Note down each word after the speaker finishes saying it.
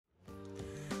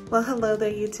Well, hello there,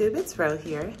 YouTube. It's Ro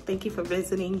here. Thank you for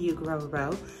visiting You Grow Ro.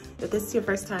 If this is your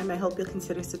first time, I hope you'll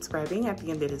consider subscribing at the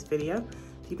end of this video.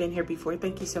 If you've been here before,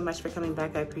 thank you so much for coming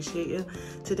back. I appreciate you.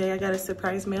 Today, I got a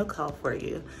surprise mail call for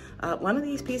you. One of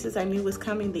these pieces I knew was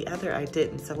coming, the other I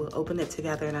didn't. So we'll open it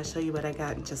together and I'll show you what I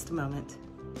got in just a moment.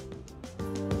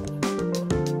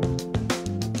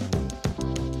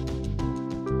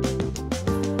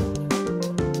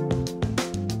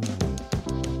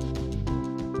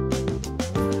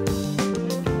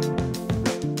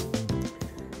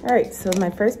 All right, so my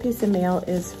first piece of mail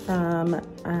is from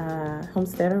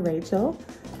Homesteader Rachel.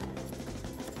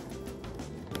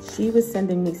 She was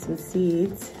sending me some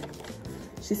seeds.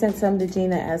 She sent some to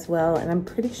Gina as well, and I'm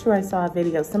pretty sure I saw a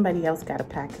video. Somebody else got a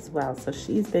pack as well. So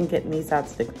she's been getting these out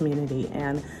to the community,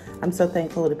 and I'm so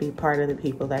thankful to be part of the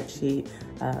people that she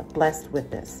blessed with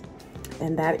this.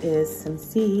 And that is some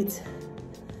seeds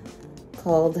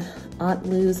called Aunt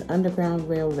Lou's Underground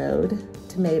Railroad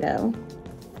Tomato.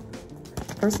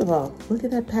 First of all, look at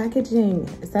that packaging.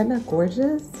 Is that not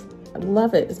gorgeous? I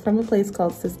love it. It's from a place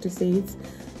called Sister Seeds.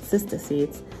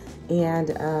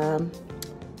 And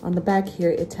on the back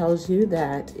here, it tells you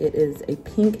that it is a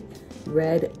pink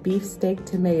red beefsteak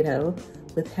tomato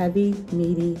with heavy,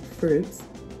 meaty fruits,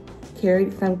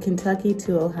 carried from Kentucky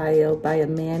to Ohio by a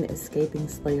man escaping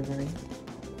slavery.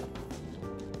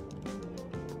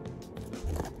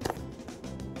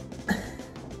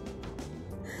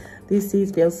 These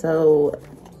seeds feel so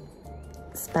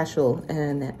special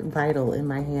and vital in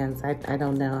my hands. I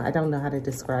don't know how to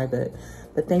describe it,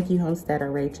 but thank you,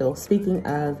 Homesteader Rachel. Speaking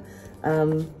of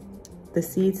the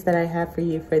seeds that I have for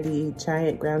you for the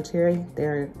giant ground cherry,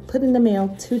 they're put in the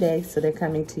mail today, so they're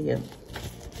coming to you.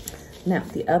 Now,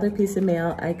 the other piece of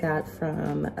mail I got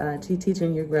from GT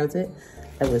Jr. Grows It.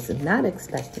 I was not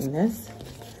expecting this,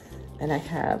 and I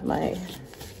have my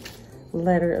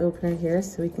letter opener here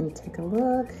so we can take a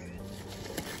look.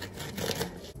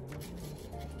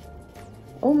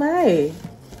 Oh my,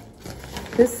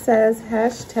 this says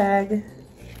hashtag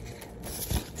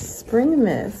Spring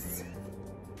Miss.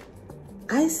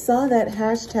 I saw that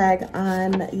hashtag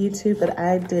on YouTube, but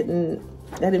I didn't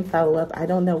follow up. I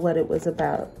don't know what it was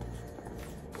about.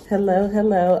 Hello,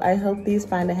 hello. I hope these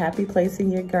find a happy place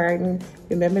in your garden.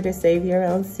 Remember to save your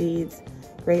own seeds.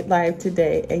 Great live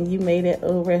today, and you made it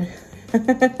over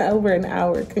over an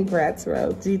hour. Congrats,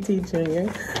 Ro. GT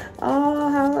Jr. Oh,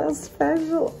 how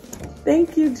special.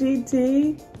 Thank you,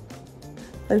 GT.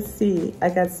 Let's see. I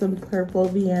got some purple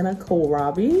Vienna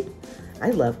kohlrabi.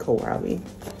 I love kohlrabi.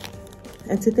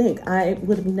 And to think, I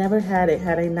would have never had it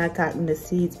had I not gotten the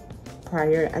seeds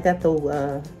prior. I got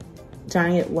the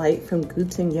giant white from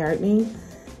Goots and Yardney,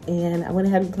 and I went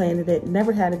ahead and planted it.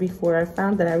 Never had it before. I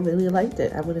found that I really liked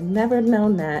it. I would have never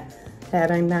known that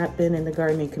had I not been in the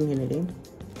gardening community.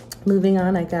 Moving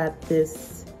on, I got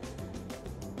this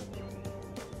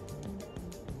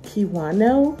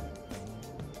Kiwano,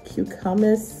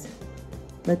 Cucumis,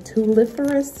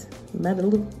 Metuliferous,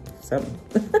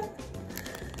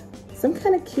 some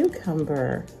kind of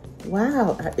cucumber.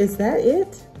 Wow, is that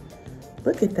it?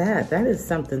 Look at that, that is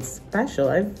something special.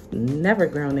 I've never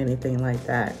grown anything like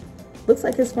that. Looks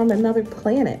like it's from another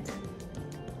planet.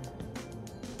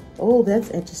 Oh, that's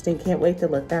interesting, can't wait to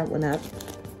look that one up.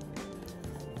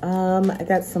 I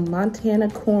got some Montana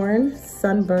corn,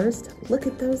 sunburst. Look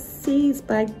at those seeds,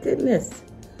 my goodness.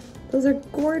 Those are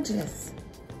gorgeous.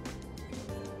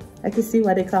 I can see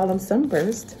why they call them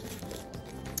sunburst.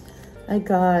 I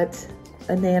got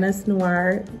Ananas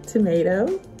Noir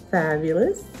tomato,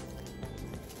 fabulous.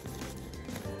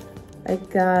 I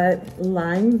got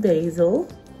lime basil,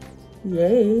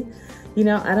 yay. You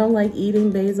know, I don't like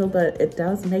eating basil, but it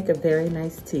does make a very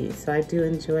nice tea, so I do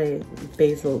enjoy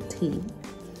basil tea.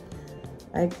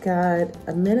 I got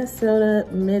a Minnesota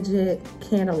midget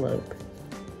cantaloupe.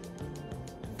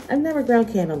 I've never grown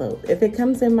cantaloupe. If it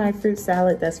comes in my fruit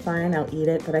salad, that's fine, I'll eat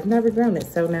it, but I've never grown it,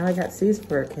 so now I got seeds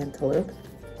for a cantaloupe.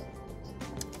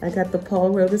 I got the Paul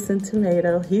Robeson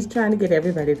tomato. He's trying to get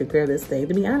everybody to grow this thing.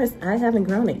 To be honest, I haven't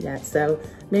grown it yet, so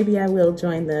maybe I will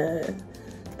join the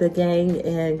gang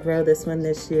and grow this one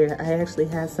this year. I actually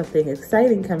have something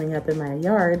exciting coming up in my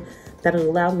yard that'll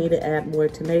allow me to add more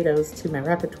tomatoes to my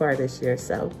repertoire this year,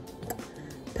 so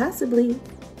possibly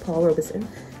Paul Robeson.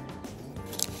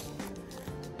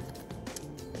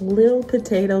 Little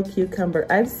potato cucumber.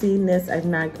 I've seen this, I've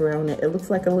not grown it. It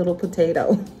looks like a little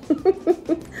potato.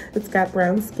 It's got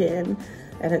brown skin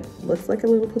and it looks like a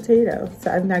little potato.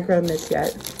 So I've not grown this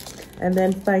yet. And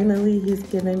then finally he's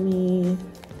given me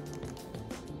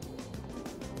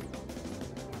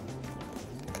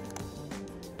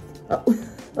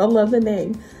I love the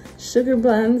name. Sugar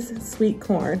buns, sweet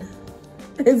corn.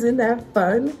 Isn't that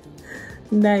fun?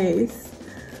 Nice.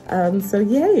 So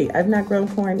yay, I've not grown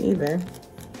corn either,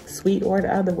 sweet or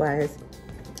otherwise.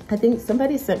 I think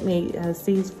somebody sent me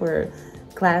seeds for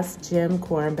glass gem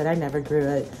corn, but I never grew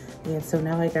it. And so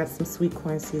now I got some sweet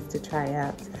corn seeds to try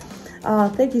out. Oh,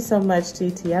 thank you so much,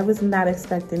 GT. I was not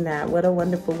expecting that. What a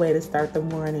wonderful way to start the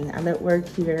morning. I'm at work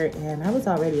here and I was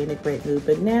already in a great mood,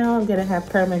 but now I'm gonna have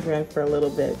permanent for a little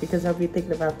bit because I'll be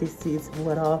thinking about these seeds and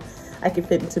what all I can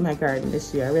fit into my garden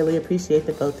this year. I really appreciate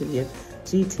the both of you,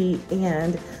 GT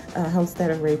and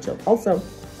Homesteader Rachel. Also,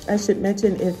 I should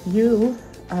mention, if you,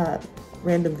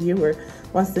 random viewer,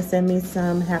 wants to send me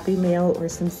some happy mail or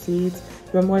some seeds,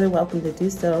 you're more than welcome to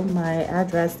do so. My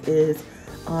address is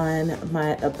on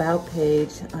my About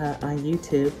page on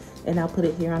YouTube, and I'll put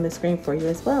it here on the screen for you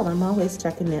as well. I'm always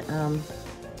checking it,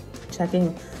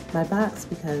 checking my box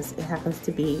because it happens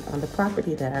to be on the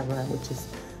property that I run, which is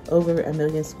over 1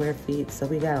 million square feet. So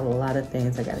we got a lot of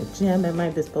things. I got a gym at my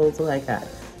disposal. I got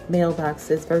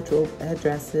mailboxes, virtual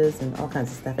addresses, and all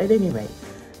kinds of stuff. At any rate,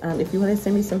 if you want to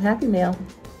send me some happy mail,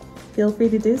 feel free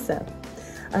to do so.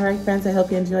 All right, friends, I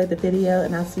hope you enjoyed the video,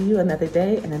 and I'll see you another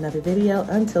day in another video.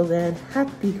 Until then,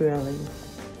 happy growing.